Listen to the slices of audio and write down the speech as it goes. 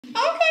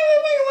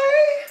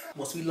wait.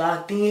 Once we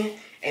locked in,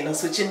 ain't no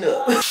switching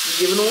up.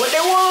 Giving them what they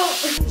want.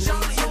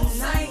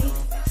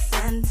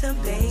 Santa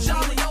baby.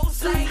 Jolly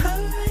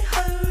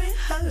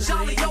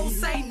old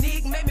Saint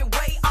Nick made me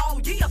wait all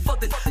year for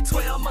the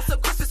 12 months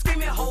of Christmas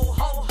screaming ho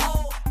ho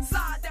ho.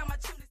 Side down my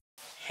chimney.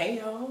 Hey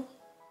y'all.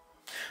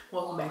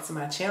 Welcome back to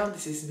my channel.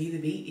 This is Be The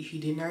Beat, if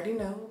you didn't already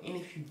know. And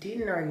if you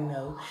didn't already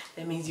know,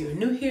 that means you're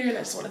new here. And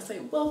I just want to say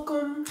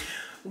welcome.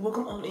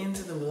 Welcome on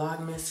into the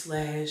VLOGMAS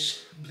slash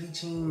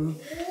bleaching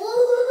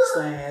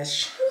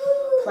slash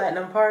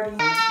platinum party.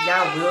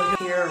 Y'all will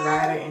hear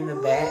Ryder in the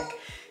back.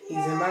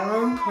 He's in my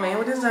room playing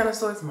with his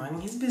dinosaurs, minding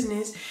his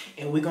business,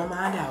 and we're gonna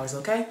mind ours,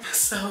 okay?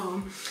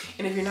 So,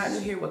 and if you're not new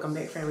here, welcome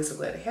back, family. So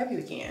glad to have you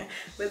again.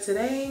 But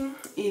today,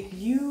 if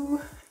you,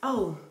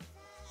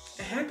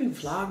 happy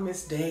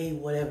Vlogmas day,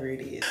 whatever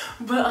it is.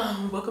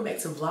 But welcome back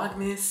to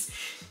Vlogmas.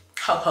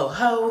 Ho ho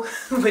ho.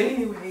 But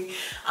anyway,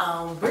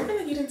 we're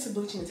gonna get into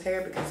bleaching his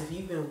hair because if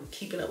you've been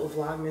keeping up with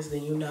Vlogmas,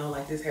 then you know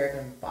like this hair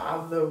can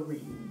bother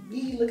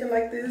me looking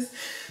like this.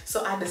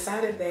 So I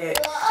decided that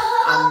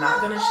I'm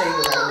not gonna shave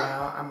it right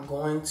now. I'm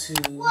going to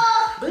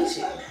bleach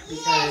it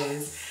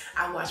because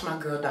I watched my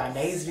girl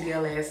Danae's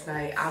video last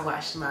night. I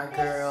watched my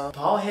girl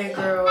Bald Head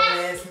Girl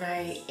last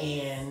night,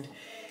 and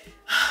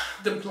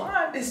the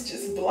blonde is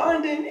just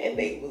blonding and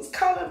they was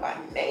calling my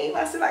name.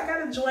 I said I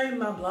gotta join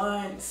my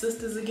blonde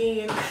sisters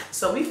again.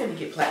 So we finna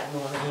get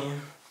platinum on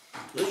again.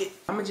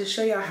 I'm gonna just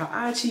show y'all how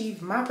I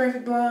achieved my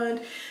perfect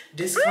blonde.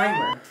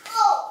 Disclaimer.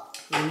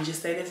 Let me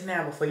just say this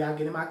now before y'all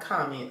get in my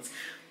comments.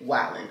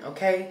 Wildin',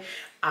 okay?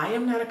 I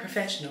am not a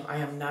professional. I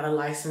am not a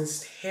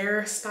licensed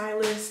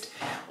hairstylist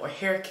or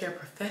hair care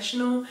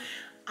professional.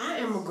 I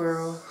am a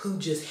girl who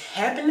just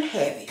happened to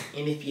have it.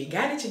 And if you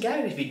got it, you got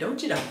it. If you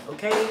don't, you don't,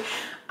 okay?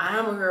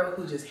 I'm a girl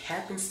who just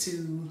happens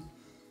to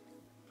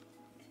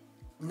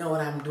know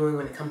what I'm doing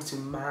when it comes to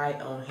my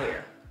own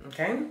hair,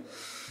 okay?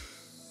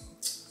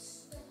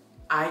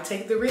 I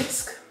take the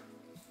risk.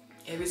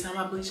 Every time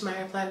I bleach my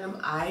hair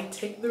platinum, I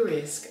take the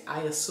risk.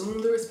 I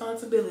assume the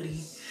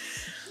responsibility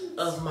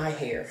of my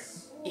hair.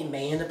 It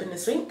may end up in the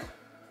sink.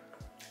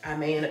 I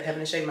may end up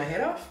having to shave my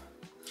head off.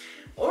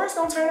 Or it's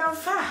gonna turn out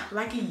fine,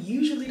 like it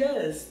usually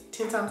does,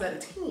 10 times out of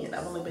 10.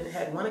 I've only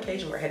had one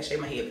occasion where I had to shave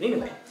my head, but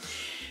anyway.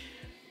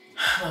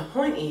 My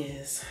point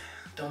is,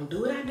 don't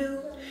do what I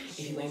do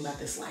if you ain't about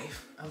this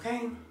life,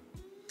 okay?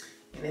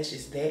 And that's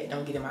just that.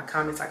 Don't get in my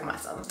comments talking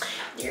about something.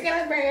 You're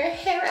gonna burn your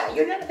hair out.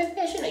 You're not a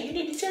professional. You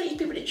need to tell these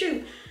people the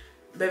truth.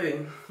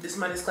 Baby, this is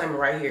my disclaimer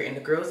right here. And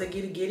the girls that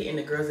get it, and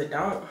the girls that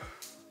don't,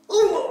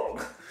 ooh.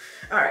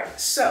 All right,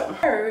 so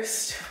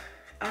first,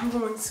 I'm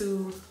going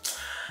to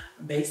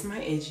base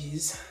my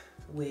edges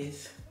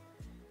with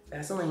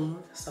Vaseline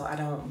so I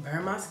don't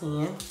burn my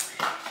skin.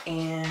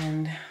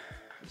 And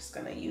I'm just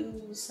gonna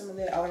use some of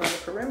that all around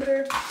the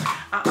perimeter.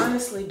 I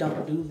honestly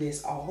don't do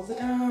this all the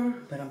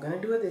time, but I'm gonna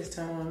do it this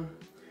time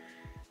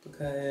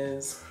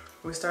because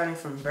we're starting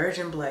from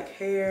virgin black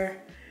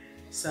hair.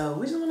 So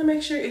we just wanna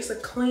make sure it's a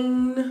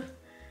clean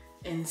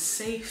and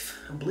safe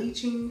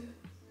bleaching.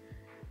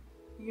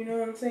 You know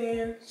what I'm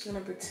saying? It's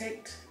gonna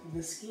protect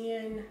the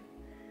skin.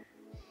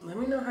 Let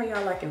me know how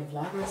y'all liking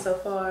Vlogmas so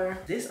far.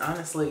 This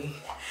honestly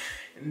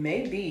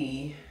may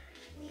be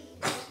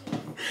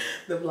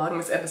the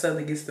Vlogmas episode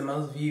that gets the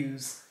most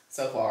views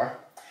so far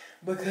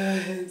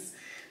because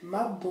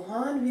my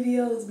blonde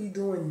videos be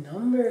doing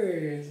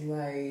numbers.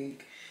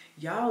 Like,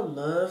 y'all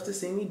love to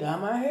see me dye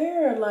my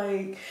hair,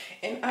 like,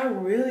 and I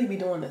really be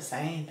doing the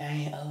same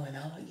thing over and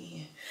over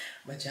again,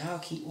 but y'all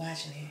keep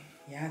watching it.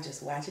 Y'all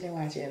just watch it and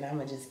watch it, and I'm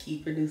gonna just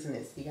keep producing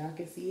it so y'all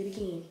can see it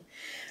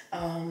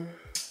again,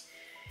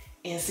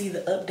 and see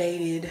the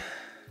updated,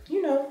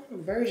 you know,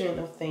 version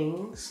of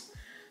things.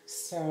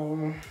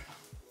 So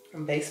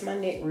I'm basting my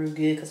neck real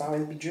good because I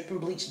always be dripping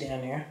bleach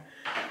down there.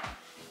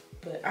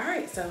 But all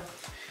right, so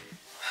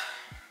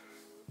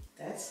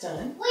that's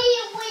done.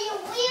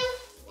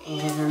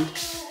 And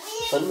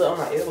put a little on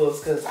my elbows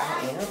because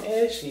I am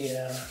ashy.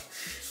 I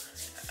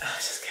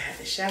just got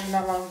the shower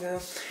not long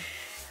ago.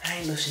 I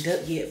ain't lotioned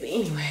up yet, but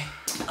anyway.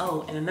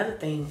 Oh, and another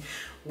thing,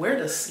 wear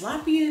the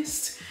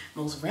sloppiest,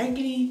 most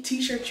raggedy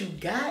t-shirt you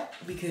got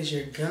because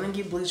you're gonna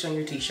get bleach on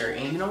your t-shirt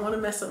and you don't want to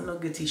mess up no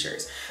good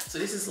t-shirts. So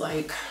this is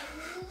like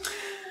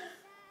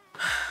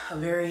a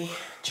very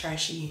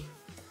trashy,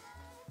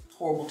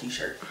 horrible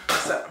t-shirt.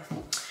 So,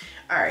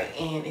 all right,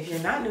 and if you're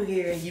not new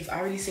here, you've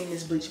already seen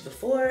this bleach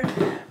before,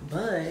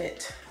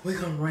 but we're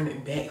gonna run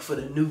it back for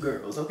the new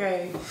girls,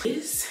 okay?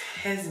 This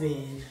has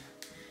been,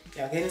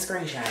 y'all getting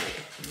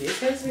screenshotted. This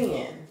has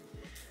been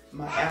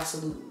my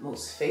absolute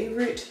most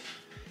favorite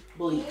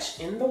bleach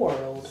in the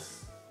world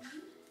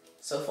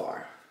so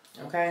far,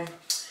 okay?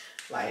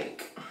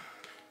 Like,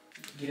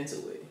 get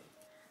into it.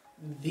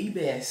 The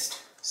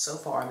best so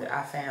far that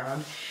I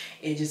found.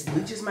 It just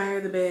bleaches my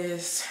hair the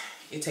best.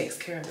 It takes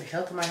care of the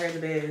health of my hair the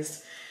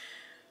best.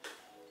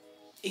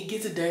 It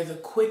gets it there the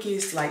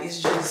quickest. Like,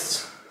 it's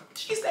just,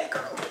 she's that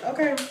girl,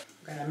 okay?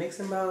 Got a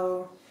mixing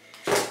bowl,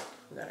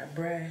 we got a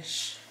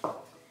brush,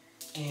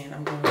 and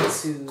I'm going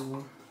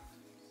to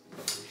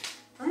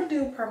I'm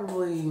gonna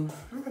probably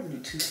do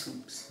 2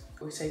 scoops.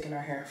 We're taking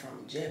our hair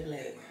from jet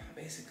black,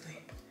 basically.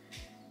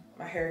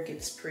 My hair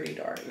gets pretty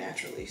dark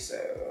naturally, so.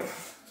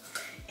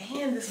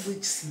 And this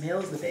bleach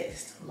smells the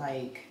best.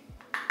 Like,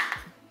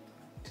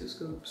 2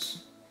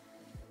 scoops.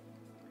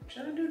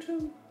 Should I do 2?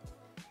 I'm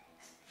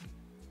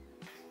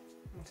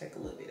gonna take a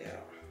little bit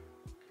out.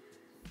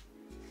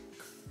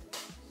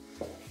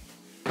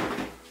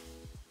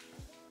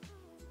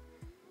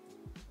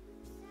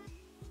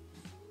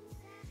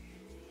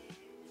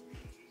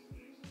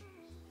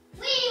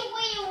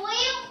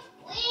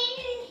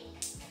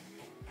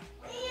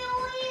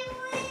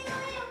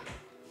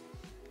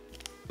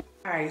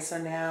 Alright,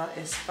 so now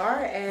as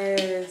far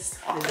as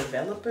the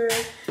developer,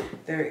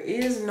 there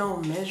is no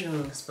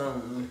measuring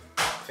spoon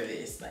for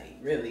this. Like,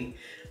 really,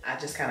 I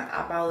just kind of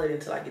eyeball it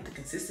until I get the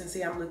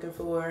consistency I'm looking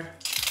for.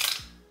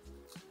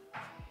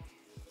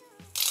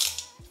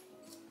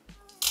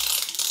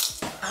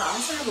 I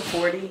also have a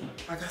 40.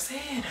 Like I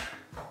said,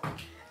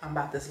 I'm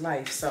about this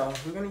life, so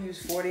we're gonna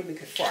use 40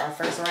 because for our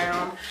first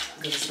round,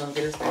 because it's gonna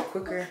get us there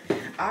quicker.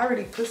 I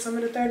already put some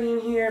of the 30 in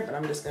here, but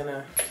I'm just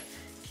gonna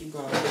keep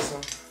going with this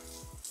one.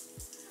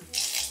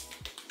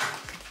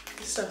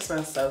 This stuff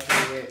smells so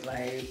good.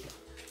 Like,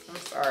 I'm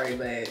sorry,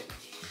 but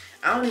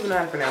I don't even know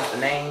how to pronounce the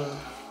name.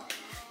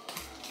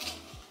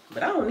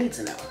 But I don't need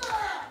to know.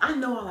 I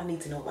know all I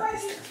need to know about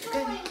this stuff,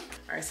 okay?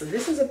 All right, so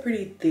this is a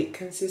pretty thick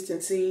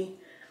consistency.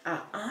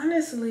 I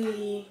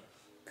honestly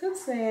could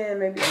say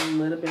maybe a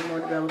little bit more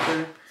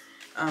developer,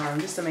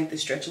 just to make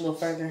this stretch a little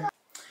further.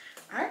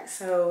 All right,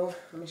 so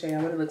let me show you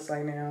what it looks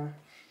like now.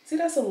 See,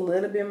 that's a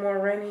little bit more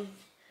runny.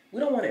 We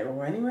don't want it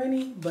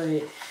runny, but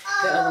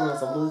the other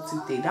one's a little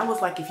too thick. That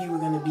was like if you were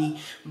gonna be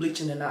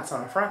bleaching the knots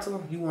on a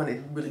frontal, you want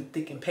it really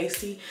thick and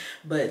pasty.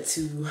 But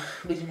to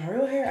bleach my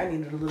real hair, I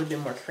needed a little bit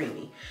more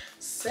creamy.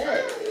 So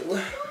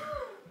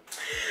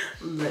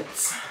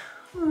let's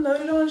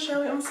load it on, shall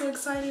we? I'm so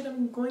excited.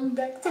 I'm going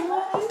back to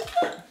life.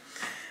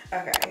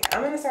 Okay,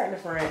 I'm gonna start in the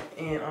front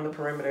and on the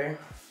perimeter.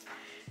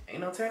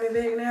 Ain't no turning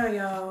back now,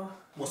 y'all.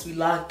 Once we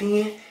locked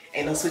in,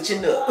 ain't no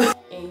switching up.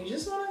 And you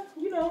just wanna,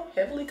 you know,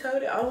 heavily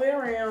coat it all the way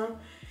around.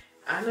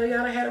 I know y'all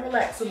done had a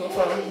relaxer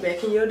before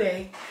back in your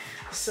day.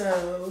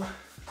 So,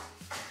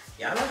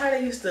 y'all know how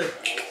they used to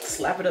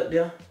slap it up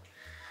there?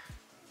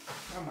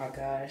 Oh my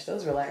gosh,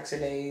 those relaxer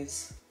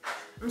days.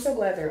 I'm so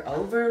glad they're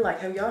over. Like,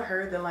 have y'all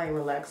heard that like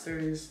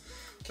relaxers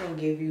can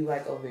give you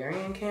like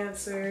ovarian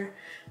cancer?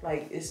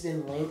 Like, it's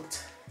been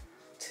linked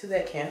to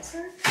that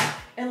cancer.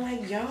 And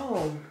like,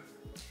 y'all,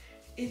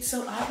 it's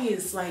so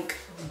obvious. Like,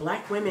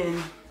 Black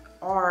women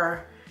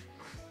are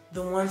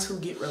the ones who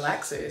get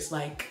relaxers.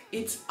 Like,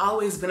 it's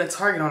always been a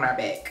target on our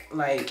back.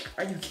 Like,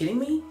 are you kidding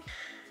me?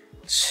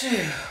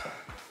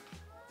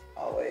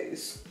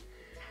 Always.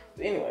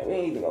 But anyway, we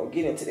ain't even gonna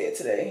get into that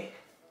today.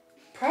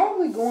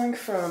 Probably going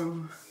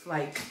from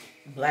like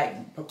black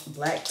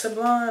to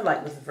blonde,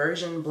 like with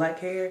virgin black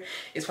hair,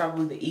 is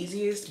probably the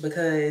easiest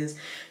because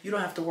you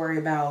don't have to worry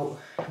about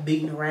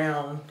beating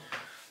around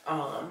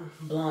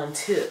blonde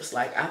tips.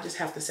 Like, I just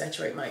have to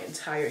saturate my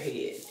entire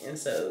head, and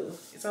so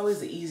it's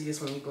always the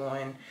easiest when you're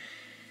going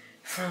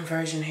from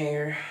virgin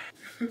hair.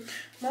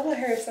 My little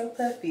hair is so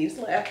puffy. It's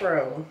a little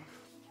afro.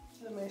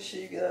 Let me make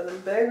sure you get all the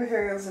baby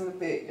hairs in the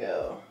bit,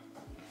 y'all.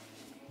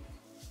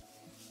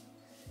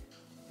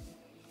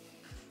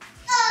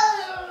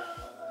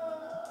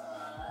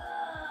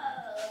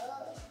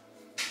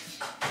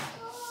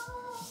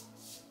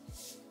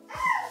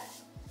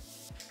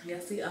 Y'all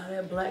see all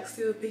that black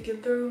still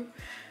peeking through?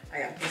 I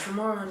gotta put some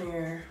more on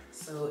there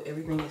so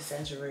everything is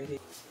saturated.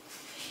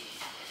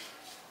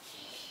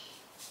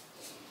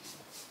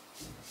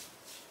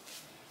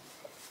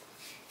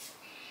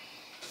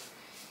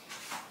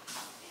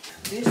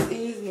 This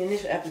is the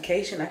initial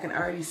application. I can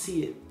already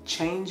see it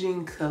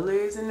changing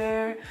colors in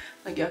there.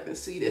 Like, y'all can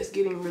see that's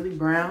getting really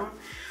brown.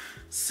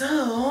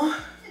 So I'm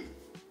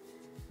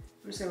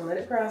just gonna let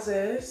it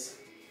process.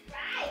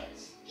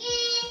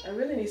 I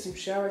really need some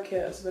shower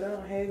caps, but I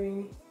don't have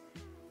any.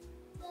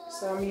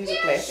 So I'm gonna use a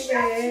plastic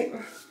bag.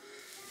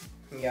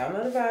 Y'all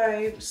know the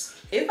vibes.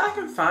 If I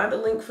can find a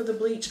link for the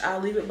bleach, I'll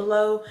leave it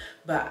below.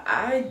 But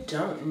I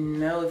don't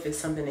know if it's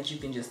something that you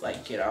can just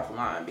like get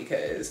offline,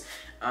 because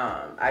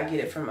I get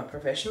it from a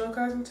professional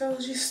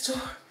cosmetology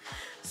store.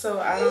 So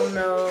I don't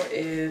know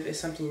if it's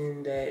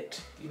something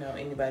that, you know,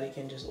 anybody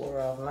can just order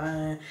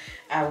offline.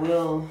 I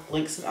will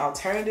link some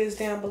alternatives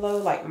down below,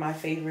 like my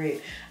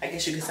favorite, I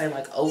guess you could say,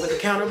 like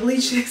over-the-counter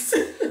bleaches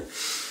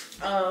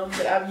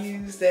that I've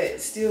used that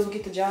still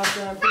get the job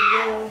done pretty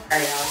well. All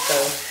right, y'all,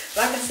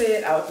 so like I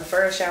said, I would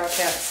prefer a shower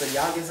cap, so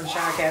y'all get some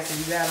shower caps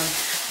if you got them,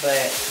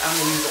 but I'm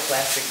gonna use a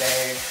plastic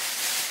bag,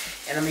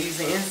 and I'm gonna use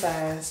the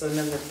inside so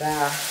none of the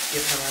dye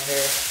gets on my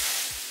hair.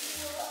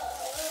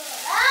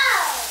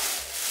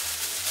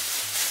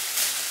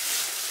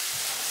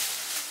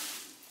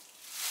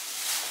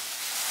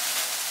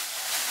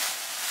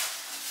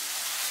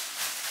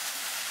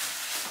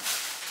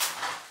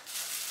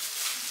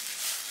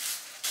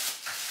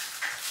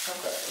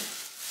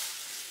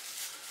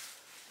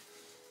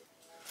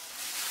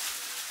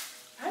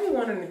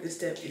 if this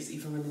step is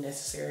even really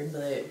necessary,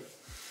 but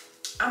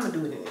I'm gonna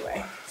do it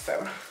anyway.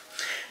 So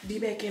be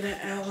back in an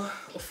hour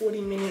or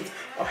 40 minutes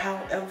or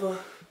however.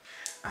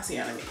 I'll see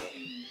y'all in a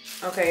minute.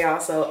 Okay, y'all,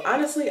 so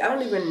honestly, I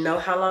don't even know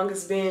how long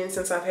it's been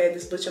since I've had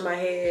this bleach in my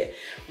head,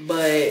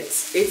 but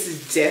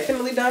it's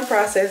definitely done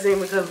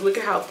processing because look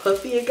at how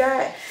puffy it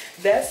got.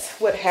 That's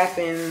what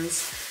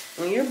happens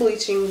when you're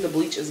bleaching. The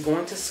bleach is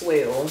going to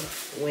swell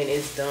when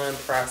it's done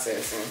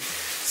processing.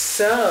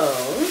 So,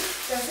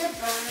 does it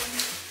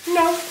burn?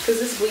 No,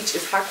 because this bleach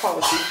is high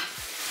quality.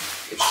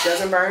 It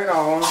doesn't burn at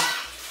all.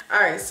 All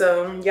right,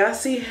 so y'all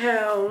see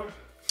how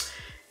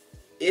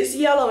it's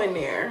yellow in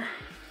there.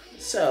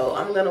 So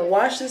I'm gonna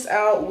wash this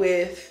out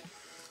with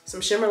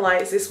some shimmer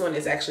lights. This one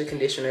is actually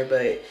conditioner,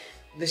 but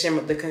the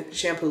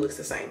shampoo looks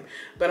the same.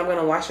 But I'm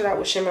gonna wash it out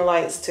with shimmer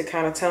lights to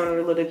kind of tone it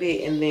a little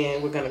bit, and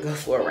then we're gonna go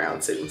for a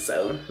round 2.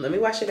 So let me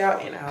wash it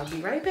out and I'll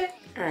be right back.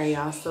 All right,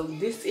 y'all, so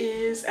this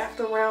is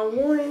after round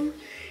 1,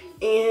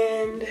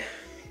 and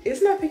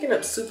it's not picking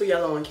up super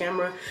yellow on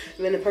camera,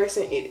 and then in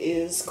person it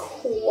is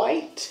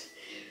quite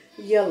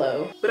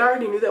yellow. But I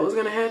already knew that was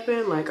gonna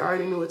happen. Like, I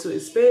already knew what to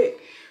expect.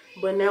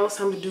 But now it's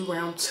time to do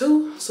round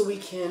 2 so we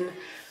can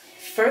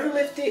further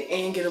lift it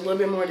and get a little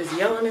bit more of this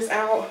yellowness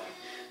out.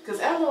 Because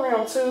after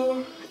round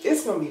 2,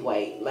 it's gonna be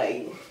white.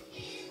 Like,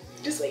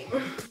 just wait.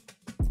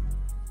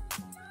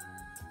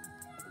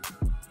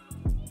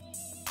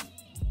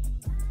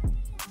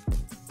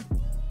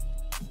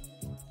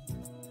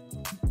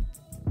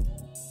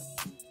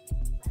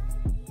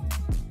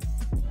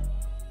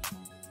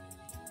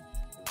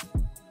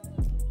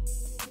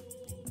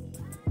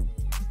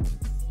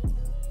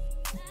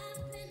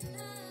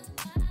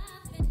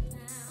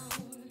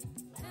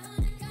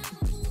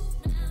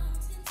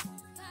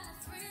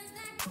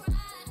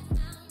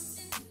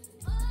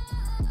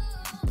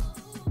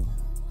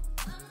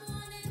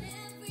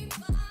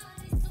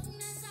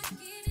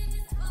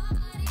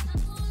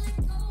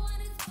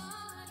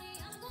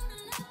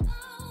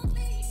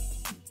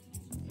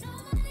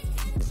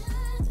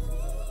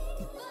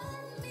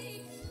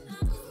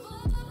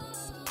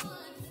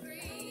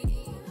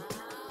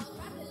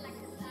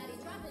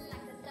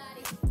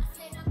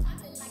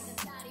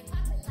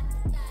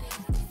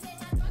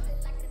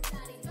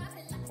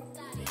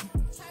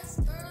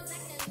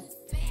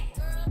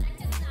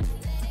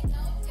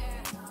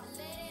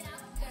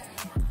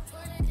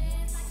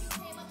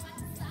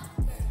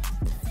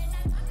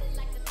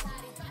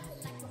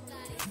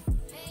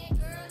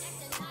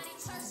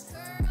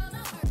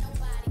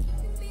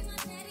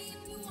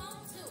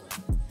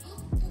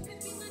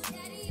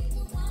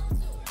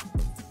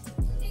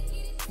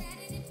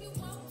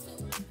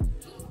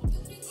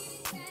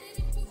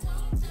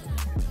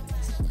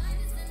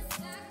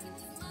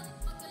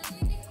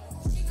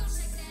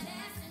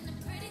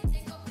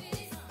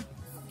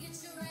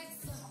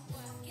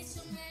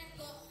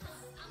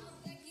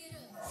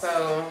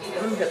 So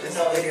let me get this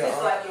video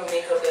off.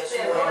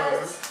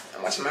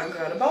 I'm watching my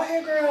girl, the bald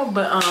hair girl.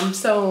 But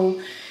so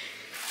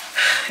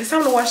it's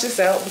time to wash this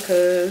out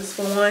because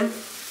for one, I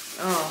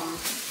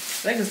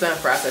think it's done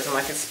processing,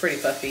 like it's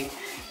pretty puffy.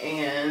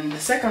 And the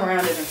second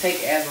round doesn't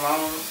take as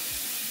long.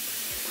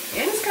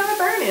 And it's kind of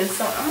burning.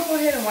 So I'm gonna go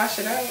ahead and wash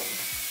it out.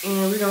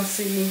 And we're gonna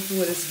see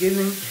what it's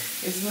giving.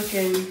 It's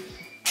looking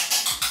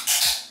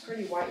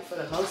pretty white for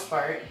the most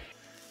part.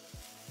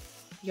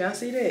 Y'all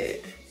see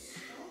that?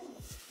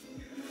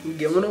 I'm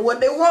giving them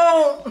what they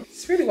want.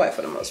 It's pretty white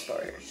for the most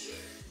part.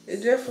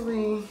 It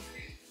definitely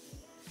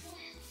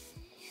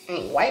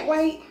ain't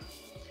white,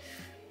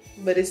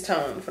 but it's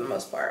toned for the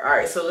most part. All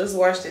right, so let's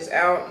wash this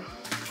out.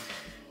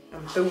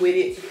 I'm through with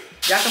it.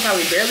 Y'all can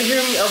probably barely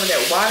hear me over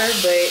that water,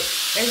 but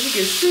as you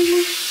can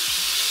see,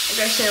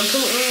 I got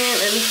shampoo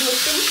in and it's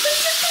looking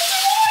pretty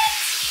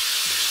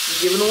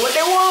giving them what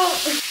they want.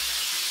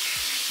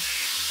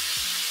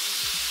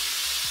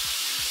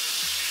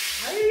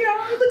 Hey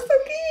y'all, it looks so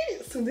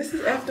good. So this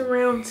is after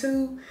round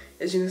 2.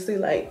 As you can see,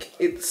 like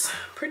it's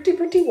pretty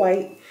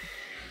white.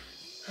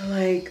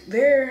 Like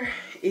there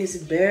is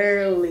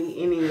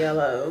barely any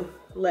yellow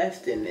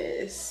left in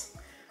this,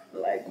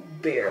 like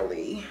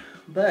barely.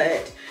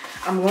 But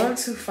I'm going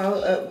to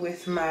follow up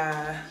with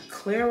my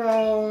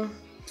Clairol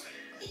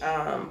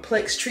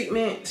Plex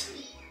treatment.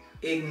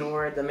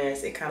 Ignore the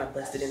mess, it kind of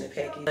busted in the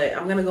package. But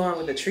I'm gonna go on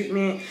with the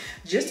treatment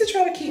just to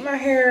try to keep my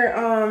hair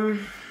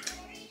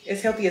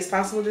as healthy as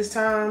possible this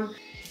time.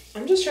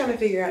 I'm just trying to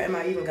figure out, am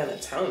I even gonna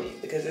tone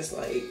it? Because it's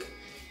like,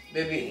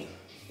 baby,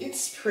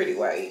 it's pretty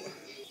white.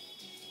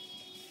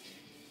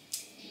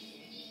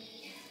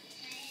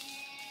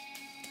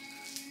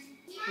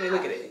 Hey,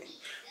 look at it.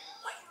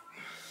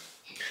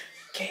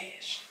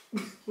 Cash.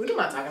 What am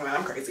I talking about?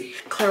 I'm crazy.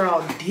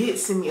 Clairol did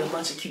send me a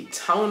bunch of cute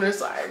toners,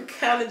 so I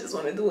kind of just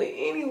want to do it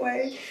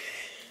anyway.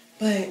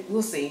 But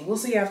we'll see. We'll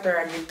see after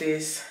I get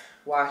this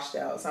washed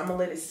out. So I'm gonna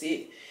let it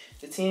sit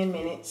for 10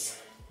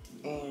 minutes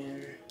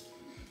and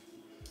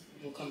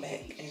we'll come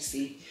back and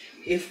see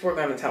if we're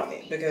gonna tone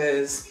it,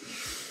 because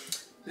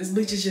this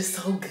bleach is just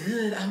so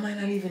good. I might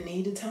not even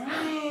need to tone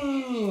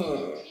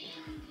it.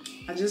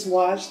 I just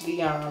washed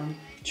the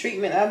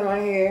treatment out of my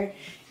hair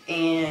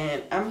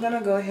And I'm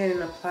gonna go ahead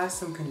and apply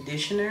some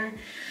conditioner.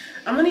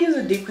 I'm gonna use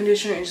a deep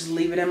conditioner and just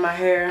leave it in my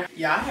hair.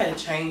 Yeah, I had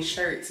to change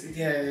shirts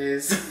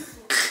because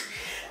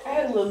I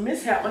had a little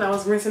mishap when I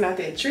was rinsing out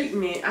that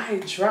treatment. I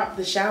had dropped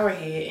the shower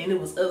head and it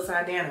was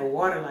upside down and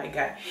water like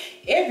got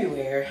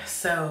everywhere.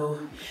 So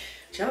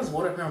I was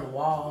water up on the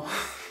wall.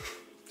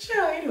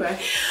 Anyway,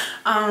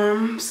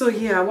 so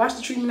yeah, I washed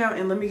the treatment out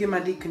and let me get my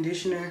deep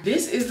conditioner.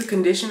 This is the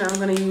conditioner I'm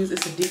gonna use.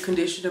 It's a deep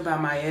conditioner by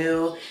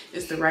yallll.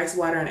 It's the rice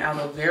water and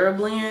aloe vera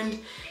blend.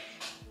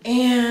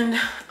 And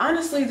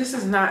honestly, this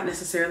is not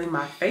necessarily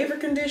my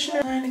favorite conditioner.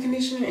 Applying the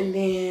conditioner and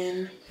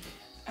then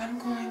I'm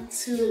going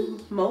to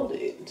mold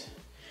it.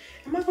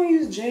 I'm not gonna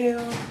use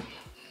gel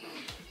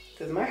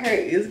because my hair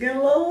is getting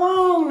a little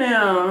long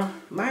now.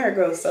 My hair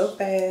grows so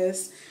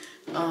fast.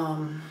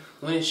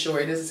 When it's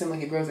short, it doesn't seem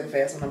like it grows that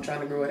fast when I'm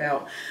trying to grow it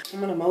out. I'm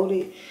gonna mold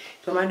it,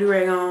 put my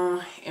do-rag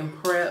on, and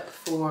prep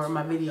for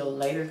my video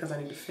later because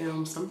I need to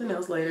film something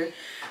else later.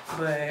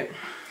 But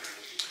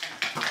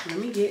let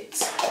me get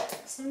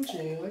some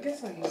gel. I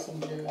guess I'll use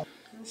some gel.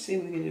 Let's see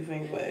if we can do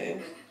finger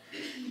wave.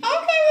 Okay,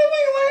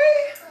 finger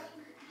wave.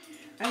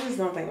 I just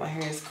don't think my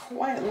hair is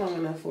quite long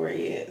enough for it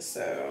yet,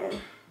 so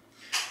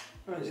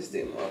I'm gonna just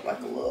do more of like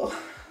a little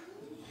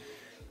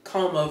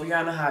comb over.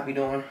 Y'all know how I be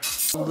doing.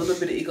 A little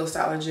bit of Eco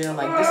Styler gel,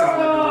 like this is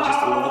literally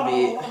just a little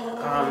bit,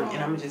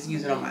 and I'm just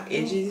using it on my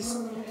edges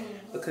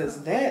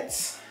because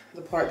that's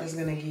the part that's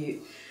gonna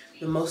get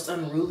the most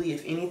unruly,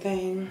 if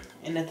anything.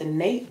 And at the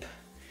nape,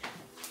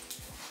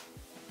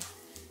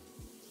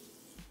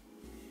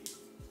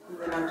 and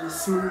then I'll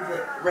just smooth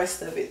the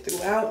rest of it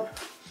throughout.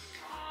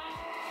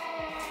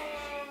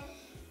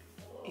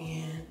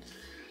 And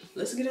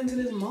let's get into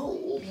this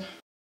mold.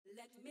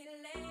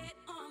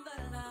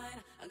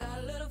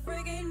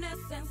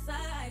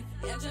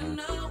 And you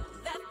know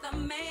that the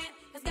man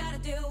has got to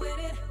deal with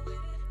it.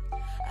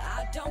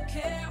 I don't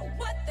care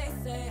what they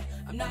say.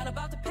 I'm not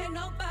about to pay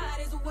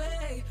nobody's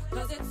way.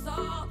 Cause it's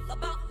all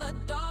about the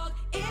dog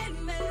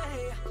in me.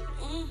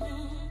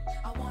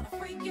 I want a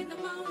freak in the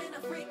morning,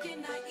 a freak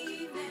in the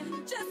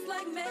evening. Just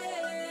like me.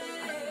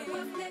 I need a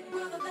roughneck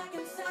brother that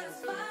can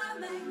satisfy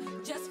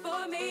me. Just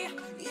for me,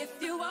 if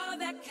you are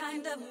that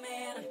kind of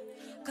man.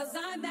 Cause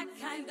I'm that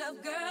kind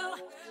of girl.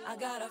 I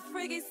got a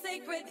freaky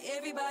secret.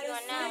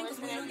 Everybody's saying, cause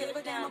we don't give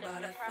a damn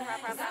about a thing.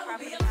 Cause I will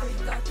be a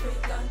freak on,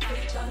 freak on,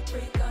 freak on,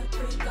 freak on,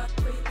 freak on,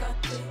 freak on,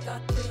 freak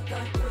on, freak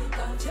on, freak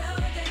on, till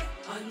the day,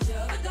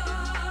 until the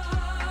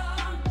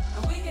dawn.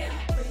 And we can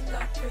freak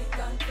on, freak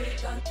on, freak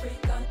on,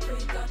 freak on,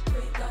 freak on,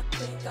 freak on,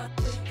 freak on,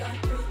 freak on,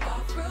 freak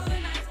on, through the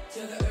night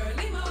till the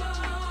early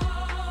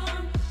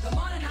morn. The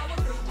morning I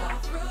will freak on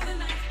through the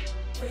night.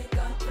 Freak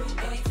on, freak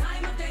any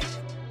time of day.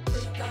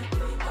 Freak on,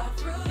 freak on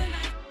through the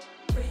night.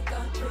 Freak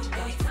on, freak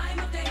any time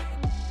of day.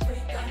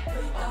 Freak on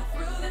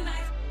through the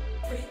night.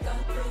 Freak on,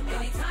 freak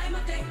any time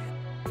of day.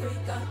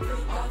 Freak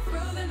on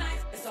through the night.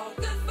 It's all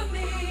good for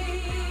me.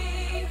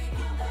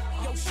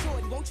 Yo,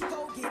 shorty, won't you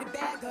go get a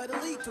bag of the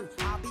lethal?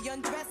 I'll be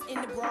undressed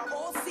in the bra,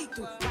 all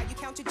see-through. While you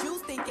count your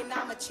juice, thinking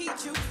I'ma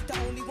cheat you. The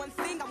only one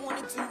thing I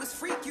wanna do is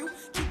freak you.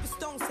 Keep a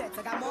stone sets,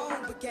 I got my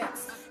own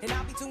baguettes. And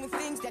I'll be doing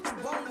things that you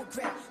won't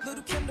regret.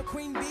 Little Kim the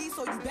queen bee,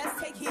 so you best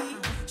take heed.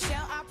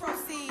 Shall I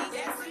proceed?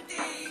 Yes,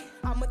 indeed.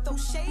 I'ma throw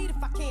shade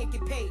if I can't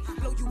get paid.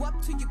 Blow you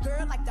up to your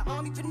girl like the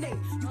army grenade.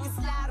 You can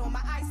slide on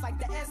my ice like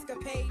the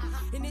escapade.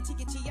 And then you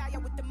get your yaya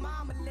with the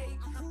marmalade.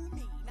 Who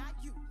me, not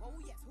you. Oh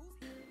yes,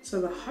 who's...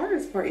 So the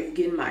hardest part is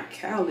getting my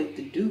cowlick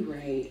to do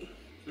right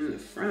in the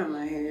front of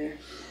my hair.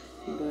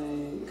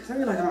 But because I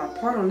feel like I'm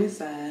apart on this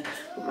side,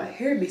 but my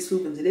hair be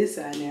swooping to this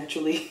side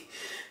naturally.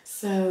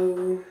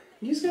 So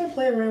you just gotta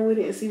play around with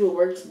it and see what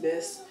works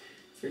best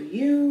for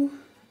you.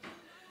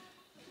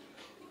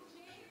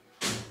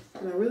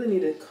 And I really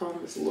need to comb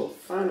this a little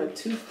finer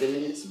tooth than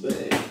this, but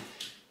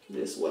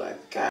this is what I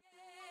got.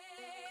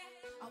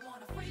 I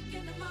want a freak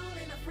in the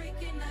morning, a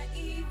freak in the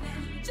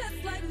evening,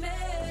 just like me.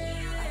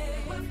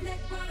 A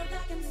roughneck brother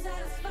that can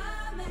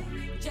satisfy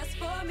me, just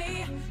for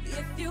me,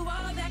 if you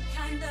are that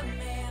kind of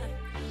man.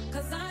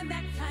 Cause I'm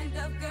that kind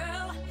of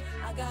girl.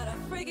 I got a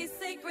freaky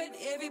secret,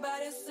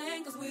 everybody's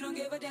saying, cause we don't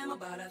give a damn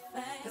about a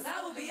thing. Cause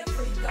I will be a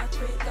freak on,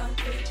 freak on,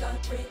 freak on,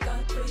 freak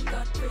on, freak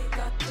on, freak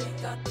on,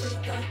 freak on,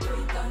 freak on,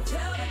 freak on,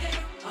 till the day,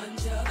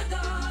 until the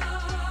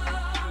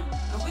dawn.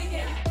 And we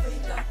can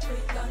freak on,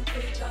 freak on,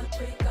 freak on,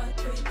 freak on,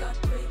 freak on,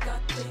 freak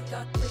on, freak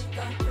on, freak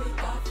on,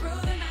 freak on,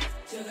 through the night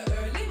till the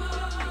early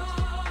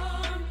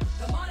morn.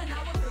 The morning I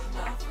will freak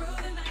on through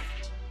the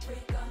night.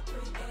 Freak on,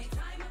 freak any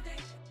time of day.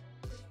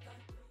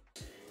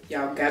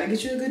 Y'all gotta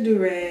get you a good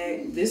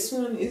do-rag. This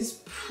one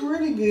is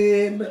pretty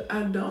good, but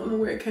I don't know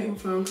where it came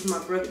from because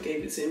my brother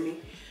gave it to me.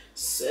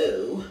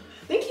 So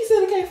I think he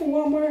said it came from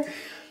Walmart,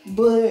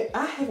 but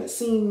I haven't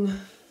seen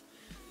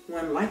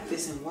one like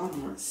this in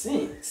Walmart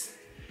since.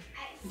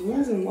 The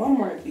ones in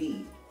Walmart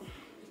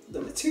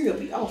the material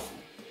be awful.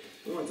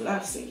 The ones that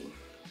I've seen.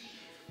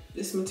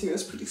 This material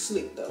is pretty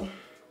slick though.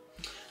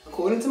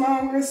 According to my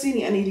homegirl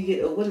Cindy, I need to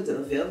get a, what is it,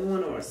 a velvet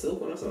one or a silk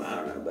one or something, I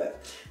don't know,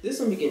 but this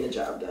one be getting the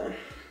job done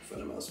for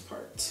the most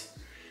part.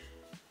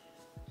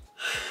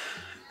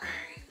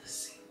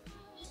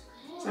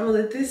 I'm gonna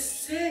let this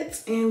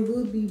set and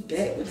we'll be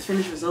back with the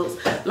finished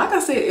results. Like I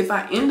said, if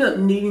I end up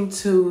needing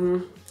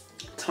to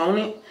tone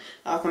it,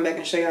 I'll come back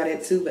and show y'all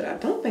that too, but I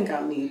don't think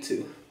I'll need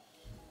to.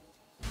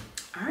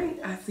 All right,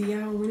 I'll see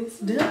y'all when it's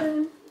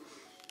done.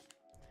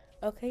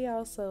 Okay,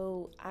 y'all,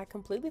 so I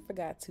completely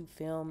forgot to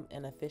film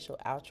an official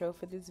outro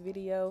for this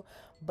video,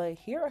 but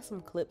here are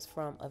some clips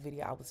from a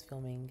video I was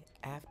filming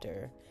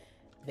after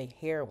the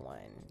hair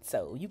one.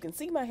 So you can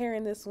see my hair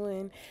in this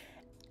one.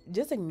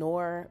 Just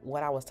ignore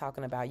what I was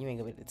talking about. You ain't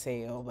gonna be able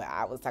to tell, but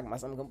I was talking about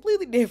something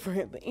completely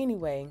different. But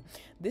anyway,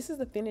 this is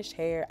the finished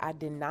hair. I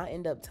did not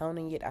end up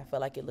toning it. I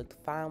felt like it looked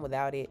fine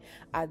without it.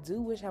 I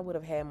do wish I would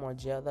have had more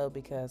gel though,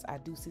 because I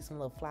do see some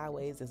little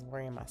flyaways that's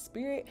worrying my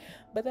spirit,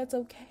 but that's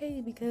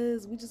okay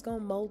because we just gonna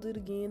mold it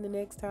again the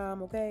next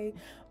time, okay?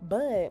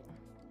 But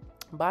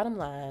bottom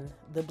line,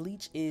 the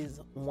bleach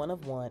is one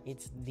of one.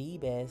 It's the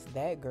best,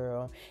 that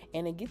girl,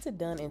 and it gets it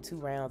done in 2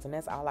 rounds, and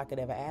that's all I could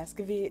ever ask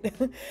of it.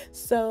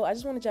 So I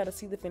just wanted y'all to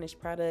see the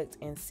finished product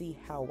and see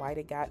how white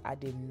it got. I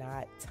did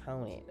not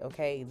tone it,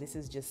 okay? This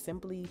is just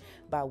simply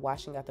by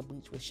washing out the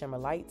bleach with shimmer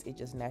lights. It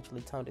just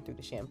naturally toned it through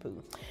the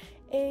shampoo.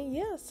 And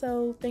yeah,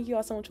 so thank you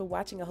all so much for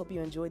watching. I hope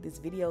you enjoyed this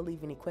video.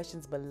 Leave any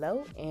questions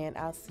below, and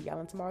I'll see y'all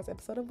in tomorrow's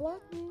episode of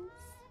VLOGMAS.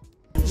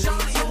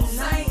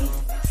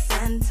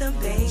 Santa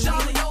baby,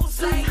 hurry,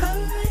 hurry, hurry.